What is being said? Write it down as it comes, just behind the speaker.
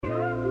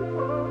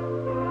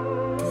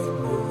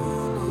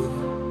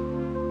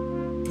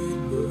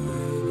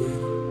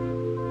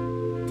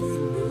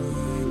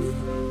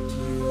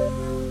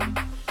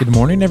Good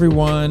morning,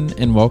 everyone,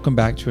 and welcome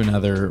back to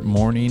another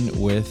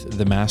Morning with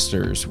the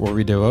Masters, where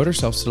we devote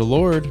ourselves to the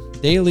Lord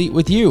daily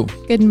with you.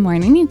 Good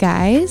morning, you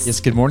guys.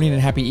 Yes, good morning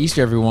and happy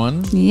Easter,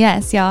 everyone.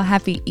 Yes, y'all,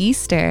 happy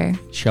Easter.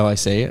 Shall I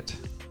say it?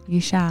 You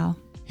shall.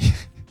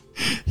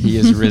 He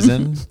is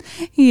risen.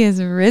 He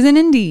is risen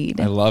indeed.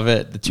 I love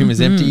it. The tomb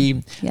is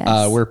empty.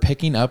 Yes. We're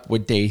picking up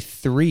with day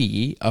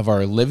 3 of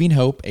our Living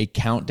Hope, a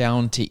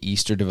countdown to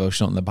Easter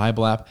devotional in the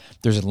Bible app.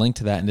 There's a link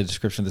to that in the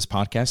description of this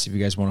podcast if you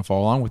guys want to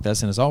follow along with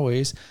us. And as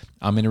always,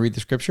 I'm going to read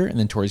the scripture and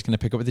then Tori's going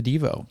to pick up with the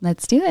Devo.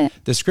 Let's do it.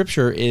 The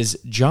scripture is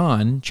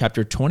John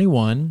chapter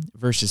 21,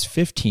 verses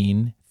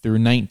 15 through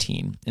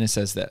 19. And it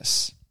says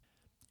this: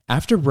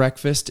 After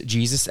breakfast,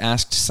 Jesus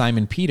asked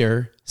Simon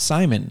Peter,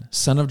 "Simon,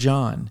 son of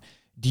John,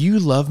 do you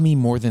love me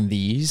more than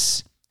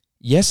these?"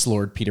 "Yes,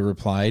 Lord," Peter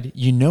replied.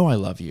 "You know I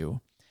love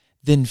you."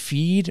 "Then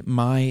feed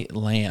my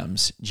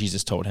lambs,"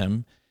 Jesus told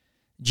him.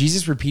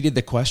 Jesus repeated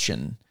the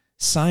question,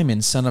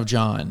 "Simon, son of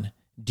John,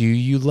 do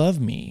you love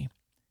me?"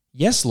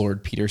 "Yes,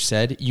 Lord," Peter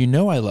said. "You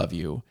know I love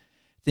you."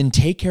 "Then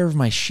take care of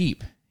my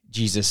sheep,"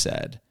 Jesus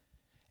said.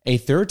 A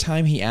third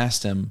time he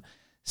asked him,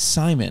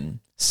 "Simon,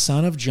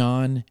 son of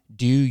John,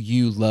 do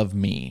you love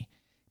me?"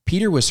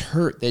 Peter was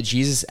hurt that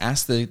Jesus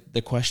asked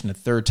the question a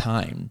third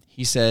time.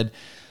 He said,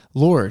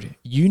 "Lord,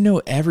 you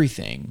know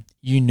everything.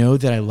 You know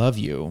that I love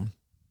you."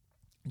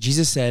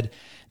 Jesus said,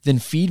 "Then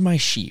feed my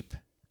sheep.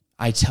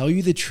 I tell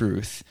you the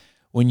truth.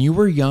 When you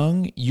were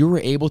young, you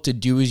were able to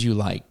do as you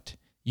liked.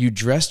 You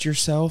dressed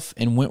yourself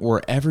and went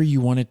wherever you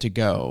wanted to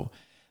go.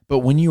 But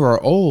when you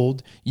are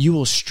old, you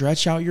will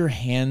stretch out your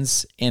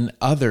hands and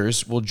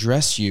others will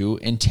dress you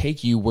and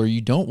take you where you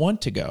don't want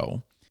to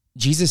go."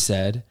 Jesus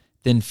said,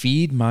 "Then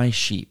feed my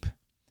sheep.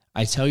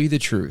 I tell you the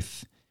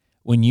truth.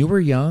 When you were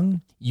young,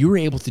 you were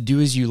able to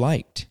do as you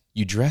liked.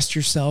 You dressed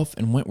yourself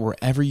and went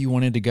wherever you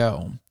wanted to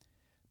go.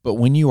 But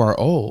when you are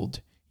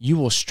old, you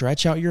will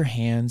stretch out your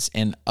hands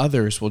and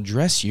others will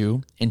dress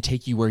you and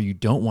take you where you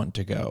don't want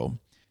to go."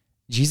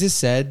 Jesus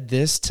said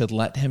this to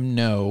let him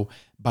know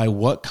by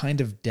what kind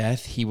of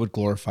death he would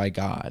glorify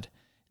God.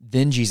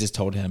 Then Jesus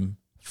told him,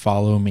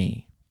 "Follow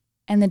me."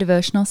 And the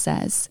devotional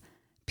says,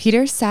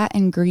 Peter sat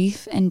in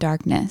grief and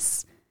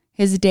darkness,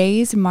 his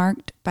days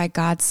marked by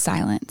God's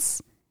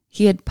silence.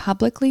 He had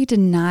publicly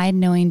denied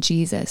knowing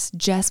Jesus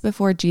just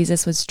before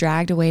Jesus was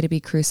dragged away to be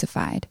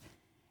crucified.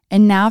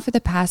 And now for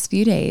the past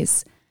few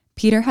days,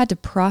 Peter had to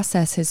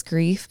process his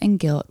grief and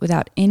guilt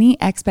without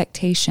any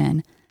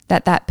expectation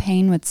that that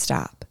pain would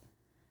stop.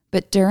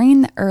 But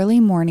during the early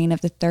morning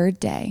of the third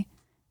day,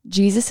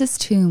 Jesus'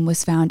 tomb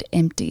was found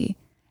empty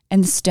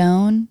and the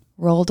stone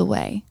rolled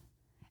away.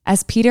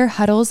 As Peter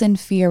huddles in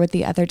fear with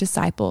the other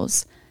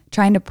disciples,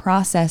 trying to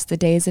process the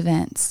day's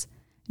events,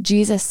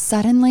 Jesus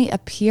suddenly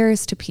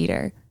appears to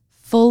Peter,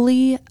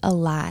 fully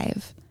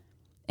alive.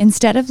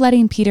 Instead of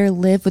letting Peter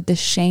live with the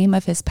shame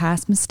of his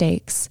past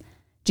mistakes,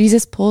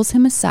 Jesus pulls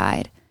him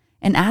aside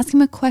and asks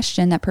him a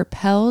question that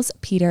propels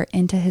Peter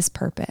into his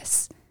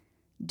purpose.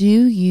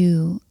 Do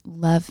you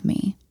love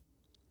me?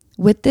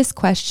 With this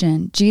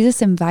question,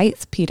 Jesus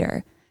invites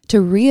Peter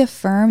to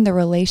reaffirm the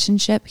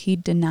relationship he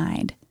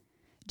denied.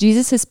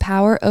 Jesus'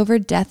 power over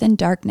death and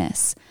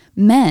darkness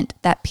meant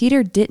that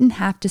Peter didn't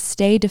have to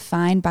stay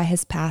defined by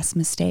his past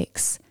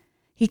mistakes.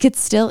 He could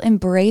still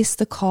embrace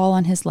the call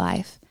on his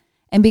life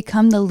and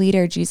become the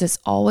leader Jesus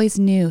always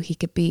knew he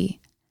could be.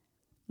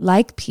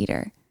 Like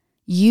Peter,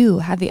 you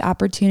have the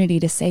opportunity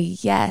to say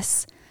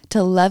yes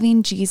to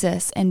loving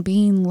Jesus and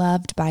being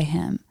loved by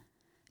him.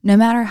 No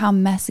matter how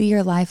messy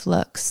your life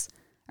looks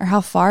or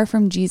how far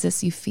from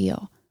Jesus you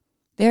feel,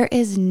 there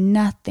is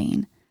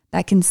nothing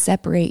that can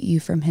separate you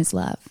from his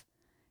love.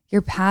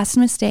 Your past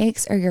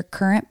mistakes or your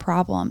current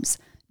problems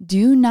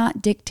do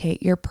not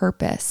dictate your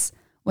purpose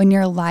when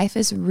your life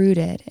is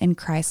rooted in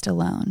Christ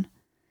alone.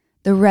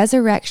 The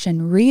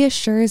resurrection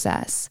reassures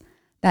us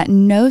that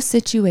no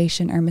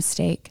situation or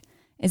mistake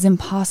is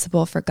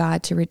impossible for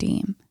God to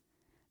redeem.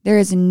 There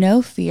is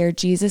no fear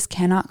Jesus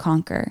cannot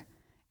conquer,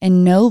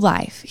 and no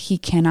life he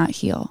cannot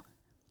heal.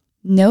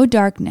 No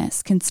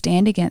darkness can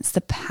stand against the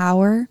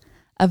power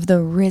of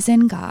the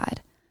risen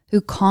God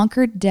who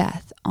conquered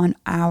death on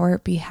our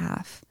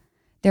behalf.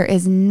 There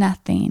is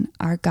nothing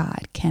our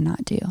God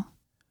cannot do.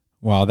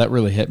 Wow, that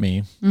really hit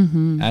me.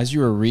 Mm-hmm. As you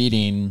were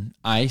reading,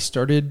 I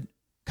started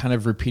kind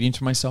of repeating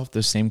to myself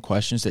those same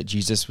questions that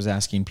Jesus was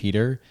asking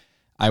Peter.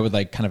 I would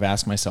kind of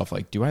ask myself,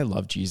 do I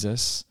love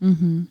Jesus?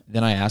 Mm-hmm.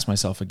 Then I asked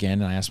myself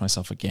again, and I asked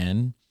myself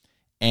again.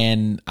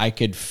 And I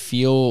could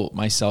feel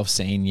myself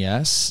saying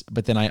yes,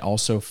 but then I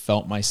also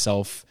felt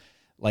myself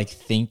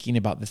thinking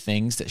about the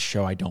things that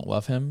show I don't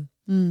love him.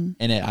 And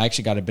I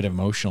actually got a bit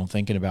emotional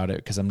thinking about it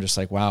because I'm just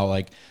wow,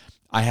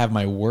 I have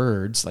my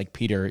words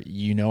Peter,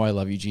 you know I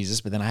love you, Jesus,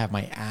 but then I have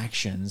my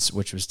actions,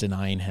 which was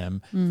denying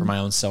him for my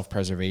own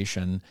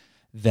self-preservation,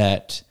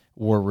 that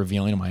were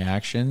revealing my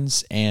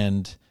actions.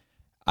 And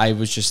I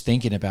was just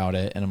thinking about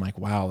it, and I'm like,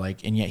 wow,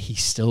 like, and yet he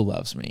still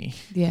loves me.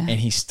 Yeah. And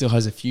he still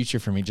has a future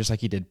for me, just like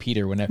he did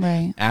Peter.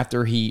 Whenever,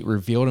 after he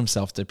revealed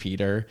himself to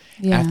Peter,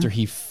 after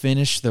he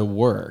finished the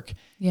work,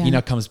 he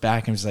now comes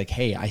back and was like,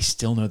 hey, I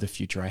still know the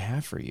future I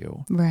have for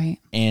you. Right.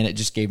 And it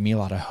just gave me a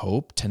lot of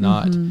hope to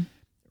not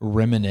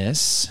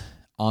reminisce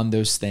on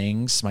those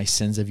things, my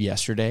sins of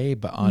yesterday,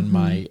 but on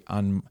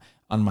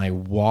my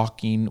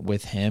walking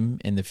with him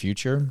in the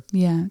future.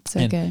 Yeah, it's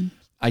so good.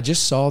 I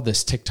just saw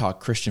this TikTok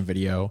Christian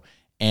video,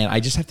 and I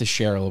just have to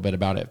share a little bit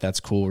about it, if that's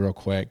cool, real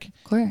quick.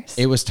 Of course.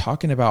 It was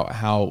talking about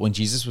how when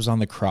Jesus was on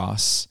the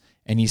cross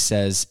and he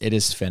says, "It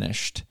is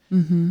finished."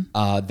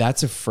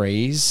 That's a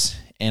phrase,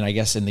 and I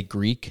guess in the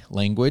Greek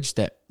language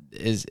that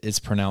is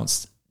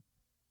pronounced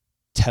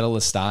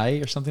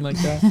tetelestai or something like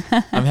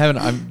that.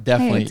 I'm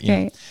definitely, it's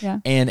great. Yeah.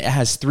 And it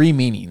has 3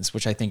 meanings,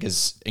 which I think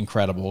is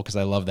incredible because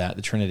I love that,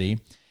 the Trinity.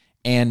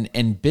 And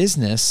in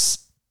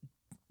business,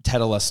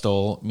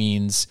 tetelestai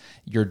means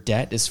your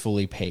debt is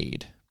fully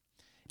paid.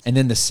 And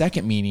then the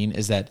second meaning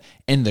is that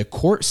in the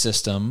court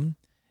system,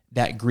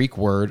 that Greek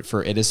word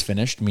for "it is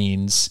finished"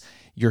 means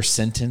your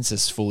sentence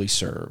is fully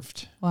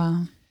served.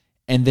 Wow.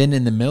 And then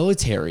in the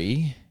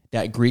military,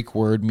 that Greek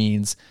word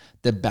means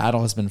the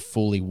battle has been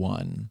fully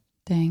won.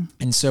 Dang.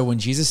 And so when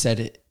Jesus said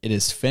it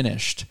is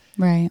finished,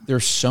 right,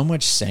 there's so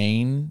much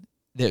saying,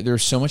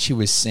 there's so much he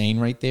was saying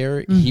right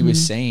there. He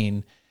was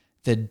saying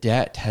the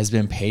debt has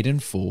been paid in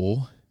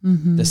full.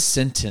 The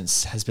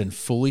sentence has been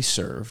fully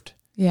served.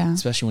 Yeah.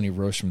 Especially when he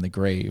rose from the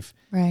grave.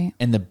 Right.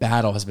 And the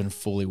battle has been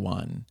fully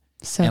won.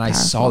 So and powerful.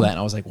 I saw that and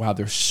I was like, wow,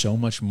 there's so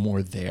much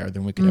more there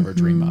than we could ever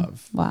dream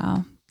of.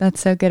 Wow. That's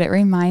so good. It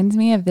reminds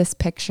me of this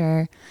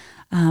picture.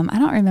 I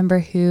don't remember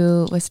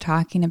who was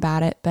talking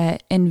about it,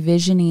 but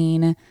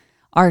envisioning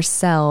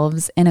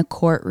ourselves in a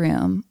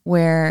courtroom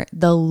where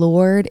the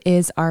Lord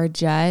is our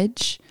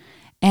judge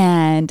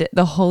and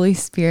the Holy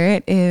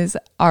Spirit is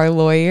our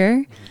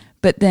lawyer.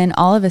 But then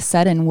all of a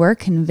sudden we're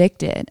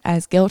convicted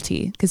as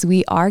guilty because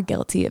we are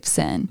guilty of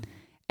sin.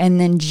 And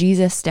then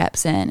Jesus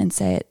steps in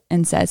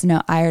and says,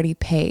 no, I already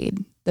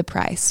paid the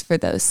price for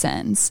those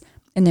sins.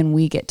 And then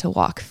we get to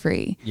walk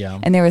free. Yeah.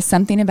 And there was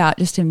something about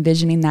just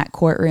envisioning that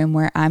courtroom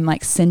where I'm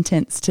like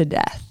sentenced to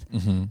death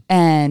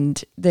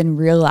and then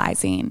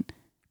realizing,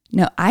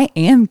 no, I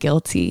am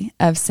guilty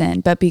of sin,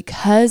 but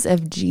because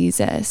of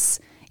Jesus,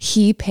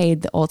 he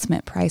paid the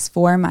ultimate price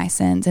for my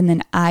sins. And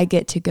then I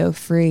get to go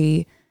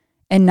free.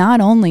 And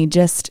not only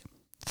just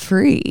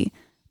free,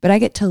 but I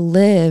get to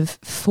live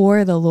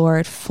for the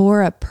Lord,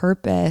 for a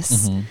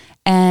purpose.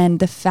 And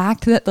the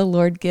fact that the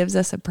Lord gives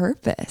us a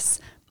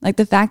purpose, like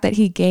the fact that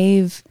he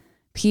gave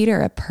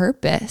Peter a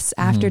purpose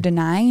after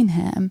denying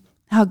him,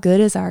 how good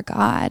is our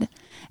God?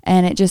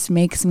 And it just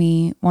makes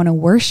me want to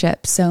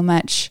worship so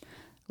much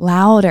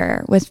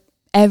louder with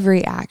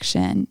every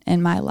action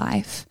in my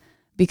life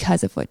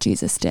because of what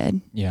Jesus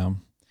did. Yeah.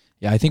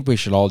 Yeah, I think we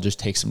should all just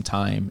take some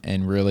time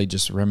and really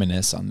just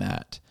reminisce on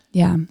that.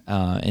 Yeah.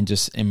 And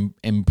just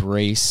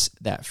embrace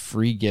that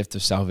free gift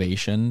of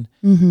salvation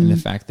and the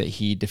fact that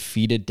he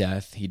defeated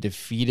death, he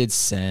defeated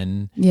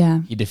sin,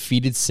 he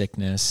defeated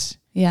sickness,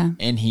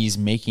 and he's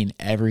making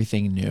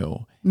everything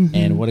new.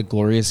 And what a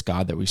glorious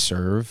God that we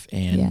serve.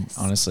 And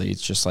honestly,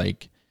 it's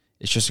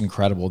just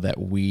incredible that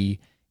we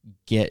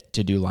get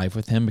to do life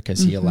with him because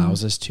he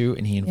allows us to,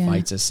 and he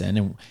invites us in,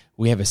 and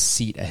we have a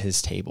seat at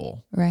his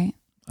table. Right.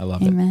 I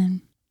love it.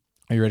 Amen.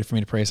 Are you ready for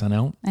me to pray us on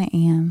out? I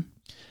am.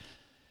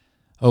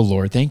 Oh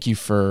Lord, thank you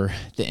for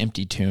the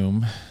empty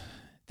tomb.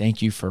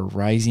 Thank you for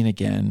rising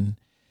again.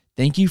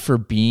 Thank you for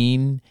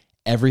being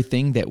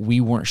everything that we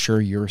weren't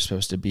sure you were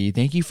supposed to be.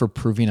 Thank you for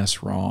proving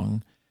us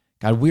wrong.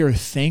 God, we are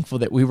thankful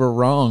that we were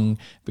wrong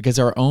because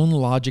our own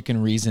logic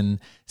and reason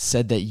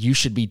said that you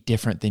should be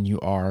different than you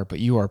are, but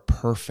you are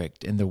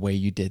perfect in the way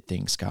you did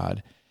things,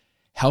 God.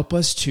 Help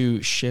us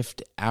to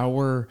shift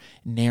our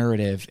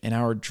narrative and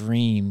our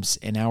dreams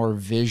and our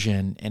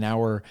vision and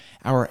our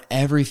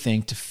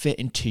everything to fit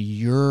into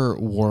your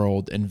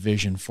world and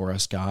vision for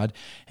us, God.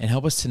 And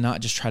help us to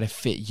not just try to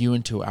fit you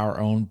into our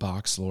own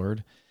box,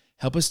 Lord.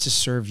 Help us to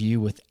serve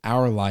you with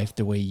our life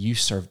the way you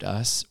served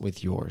us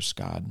with yours,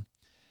 God.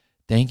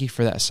 Thank you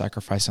for that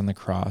sacrifice on the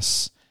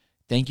cross.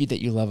 Thank you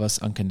that you love us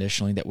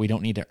unconditionally, that we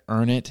don't need to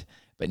earn it.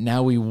 But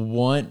now we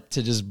want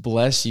to just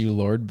bless you,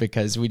 Lord,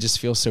 because we just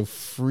feel so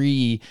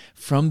free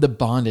from the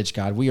bondage,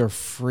 God. We are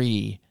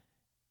free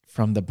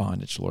from the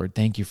bondage, Lord.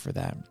 Thank you for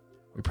that.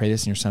 We pray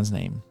this in your son's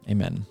name.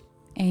 Amen.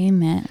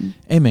 Amen.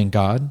 Amen,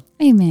 God.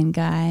 Amen,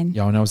 God.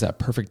 Y'all know it's that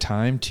perfect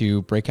time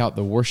to break out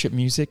the worship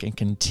music and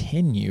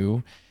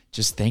continue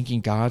just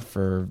thanking God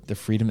for the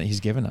freedom that he's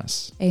given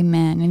us.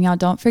 Amen. And y'all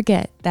don't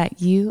forget that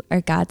you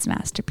are God's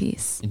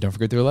masterpiece. And don't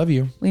forget that we love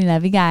you. We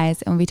love you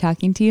guys, and we'll be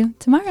talking to you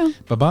tomorrow.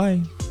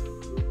 Bye-bye.